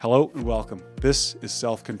Hello and welcome. This is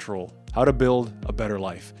Self-Control, How to Build a Better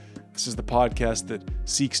Life. This is the podcast that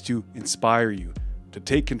seeks to inspire you to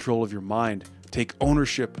take control of your mind, take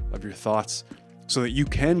ownership of your thoughts, so that you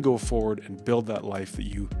can go forward and build that life that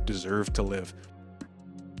you deserve to live.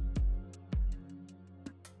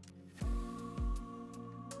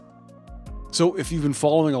 So if you've been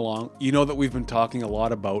following along, you know that we've been talking a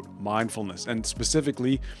lot about mindfulness, and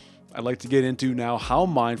specifically, I'd like to get into now how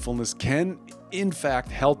mindfulness can, in fact,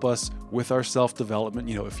 help us with our self-development.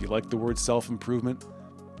 You know, if you like the word self-improvement,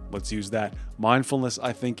 let's use that. Mindfulness,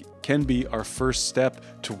 I think, can be our first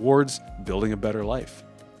step towards building a better life.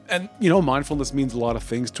 And, you know, mindfulness means a lot of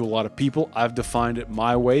things to a lot of people. I've defined it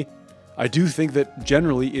my way. I do think that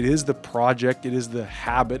generally it is the project, it is the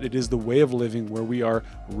habit, it is the way of living where we are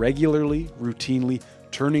regularly, routinely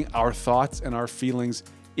turning our thoughts and our feelings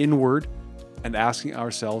inward and asking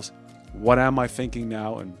ourselves, what am I thinking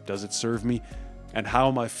now, and does it serve me? And how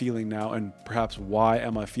am I feeling now, and perhaps why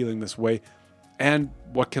am I feeling this way? And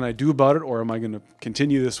what can I do about it, or am I going to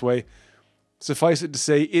continue this way? Suffice it to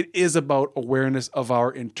say, it is about awareness of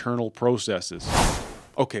our internal processes.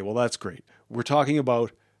 Okay, well, that's great. We're talking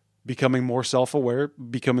about becoming more self-aware,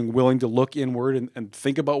 becoming willing to look inward and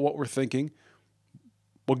think about what we're thinking.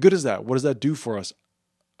 What good is that? What does that do for us?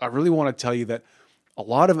 I really want to tell you that a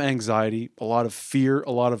lot of anxiety, a lot of fear,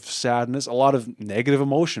 a lot of sadness, a lot of negative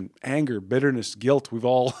emotion, anger, bitterness, guilt. We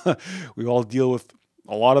all deal with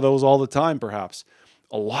a lot of those all the time, perhaps.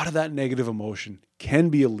 A lot of that negative emotion can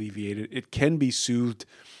be alleviated. It can be soothed.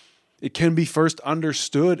 It can be first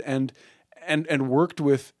understood and worked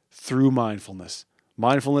with through mindfulness.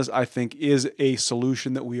 Mindfulness, I think, is a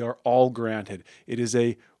solution that we are all granted. It is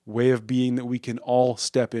a way of being that we can all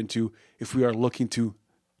step into if we are looking to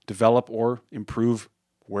develop or improve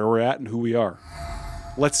where we're at and who we are.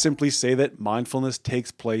 Let's simply say that mindfulness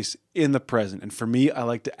takes place in the present. And for me, I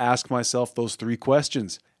like to ask myself those three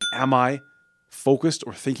questions. Am I focused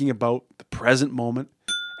or thinking about the present moment?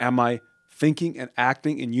 Am I thinking and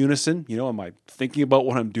acting in unison? You know, am I thinking about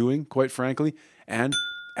what I'm doing, quite frankly? And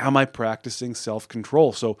am I practicing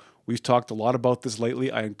self-control? So we've talked a lot about this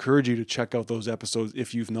lately. I encourage you to check out those episodes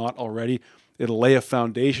if you've not already. It'll lay a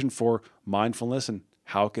foundation for mindfulness and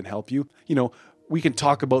how it can help you. You know, we can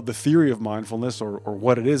talk about the theory of mindfulness or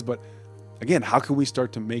what it is, but again, how can we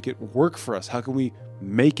start to make it work for us? How can we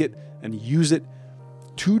make it and use it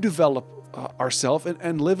to develop ourselves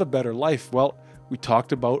and live a better life? Well, we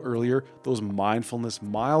talked about earlier those mindfulness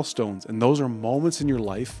milestones, and those are moments in your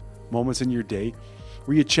life, moments in your day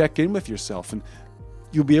where you check in with yourself, and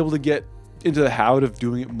you'll be able to get into the habit of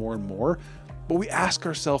doing it more and more. But we ask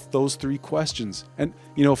ourselves those three questions. And,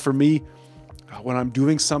 you know, for me, when I'm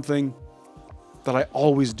doing something that I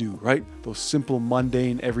always do, right? Those simple,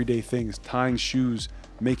 mundane, everyday things, tying shoes,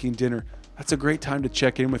 making dinner, that's a great time to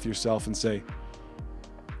check in with yourself and say,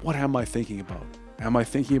 what am I thinking about? Am I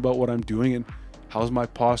thinking about what I'm doing? And how's my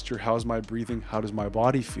posture? How's my breathing? How does my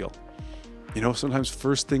body feel? You know, sometimes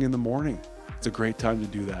first thing in the morning, it's a great time to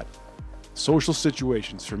do that. Social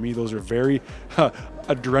situations, for me, those are very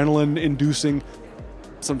adrenaline-inducing,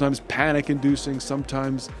 sometimes panic-inducing,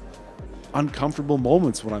 sometimes uncomfortable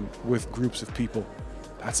moments when I'm with groups of people.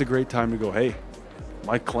 That's a great time to go, hey, am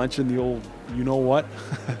I clenching the old you-know-what?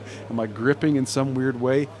 Am I gripping in some weird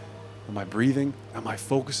way? Am I breathing? Am I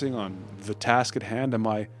focusing on the task at hand? Am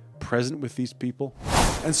I present with these people?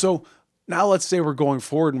 And so now let's say we're going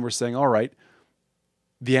forward and we're saying, all right,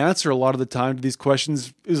 the answer a lot of the time to these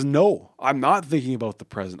questions is no. I'm not thinking about the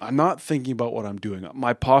present. I'm not thinking about what I'm doing.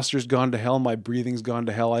 My posture's gone to hell. My breathing's gone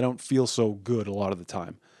to hell. I don't feel so good a lot of the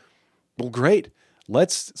time. Well, great.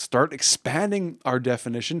 Let's start expanding our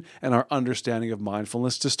definition and our understanding of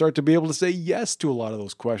mindfulness to start to be able to say yes to a lot of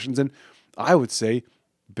those questions. And I would say,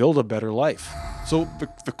 build a better life. So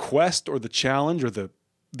the quest or the challenge or the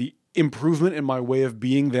improvement in my way of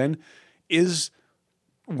being then is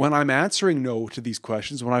when I'm answering no to these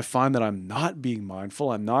questions, when I find that I'm not being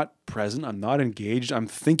mindful, I'm not present, I'm not engaged, I'm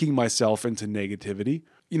thinking myself into negativity.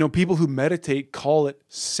 You know, people who meditate call it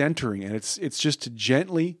centering, and it's just to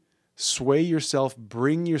gently sway yourself,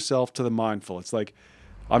 bring yourself to the mindful. It's like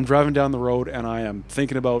I'm driving down the road and I am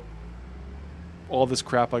thinking about all this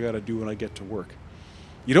crap I got to do when I get to work.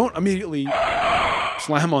 You don't immediately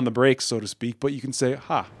slam on the brakes, so to speak, but you can say,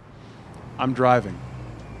 I'm driving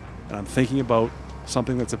and I'm thinking about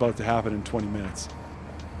something that's about to happen in 20 minutes.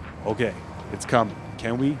 Okay, it's coming.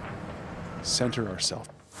 Can we center ourselves?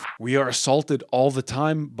 We are assaulted all the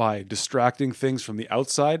time by distracting things from the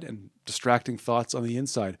outside and distracting thoughts on the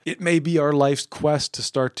inside. It may be our life's quest to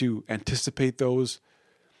start to anticipate those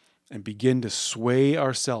and begin to sway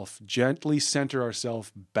ourselves, gently center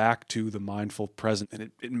ourselves back to the mindful present.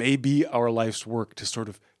 And it may be our life's work to sort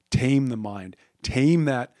of tame the mind, tame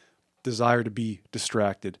that desire to be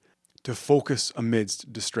distracted, to focus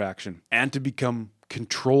amidst distraction, and to become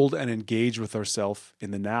controlled and engaged with ourselves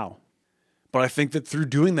in the now. But I think that through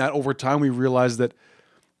doing that over time, we realize that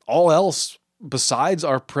all else besides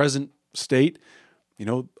our present state,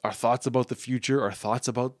 our thoughts about the future, our thoughts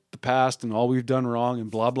about the past and all we've done wrong and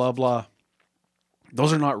blah, blah, blah,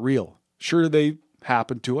 those are not real. Sure, they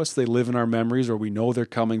happen to us. They live in our memories or we know they're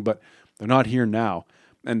coming, but they're not here now.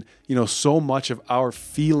 And, so much of our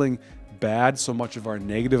feeling bad, so much of our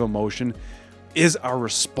negative emotion is our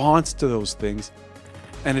response to those things.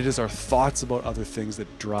 And it is our thoughts about other things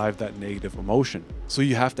that drive that negative emotion. So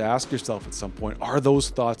you have to ask yourself at some point, are those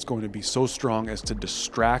thoughts going to be so strong as to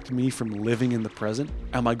distract me from living in the present?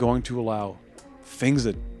 Am I going to allow things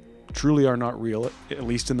that truly are not real, at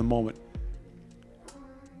least in the moment,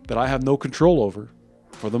 that I have no control over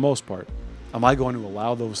for the most part? Am I going to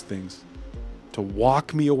allow those things to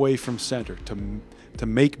walk me away from center, to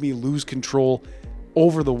make me lose control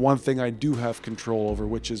over the one thing I do have control over,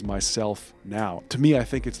 which is myself now? To me, I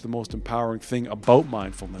think it's the most empowering thing about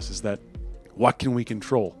mindfulness is that what can we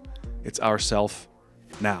control? It's ourself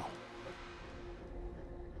now.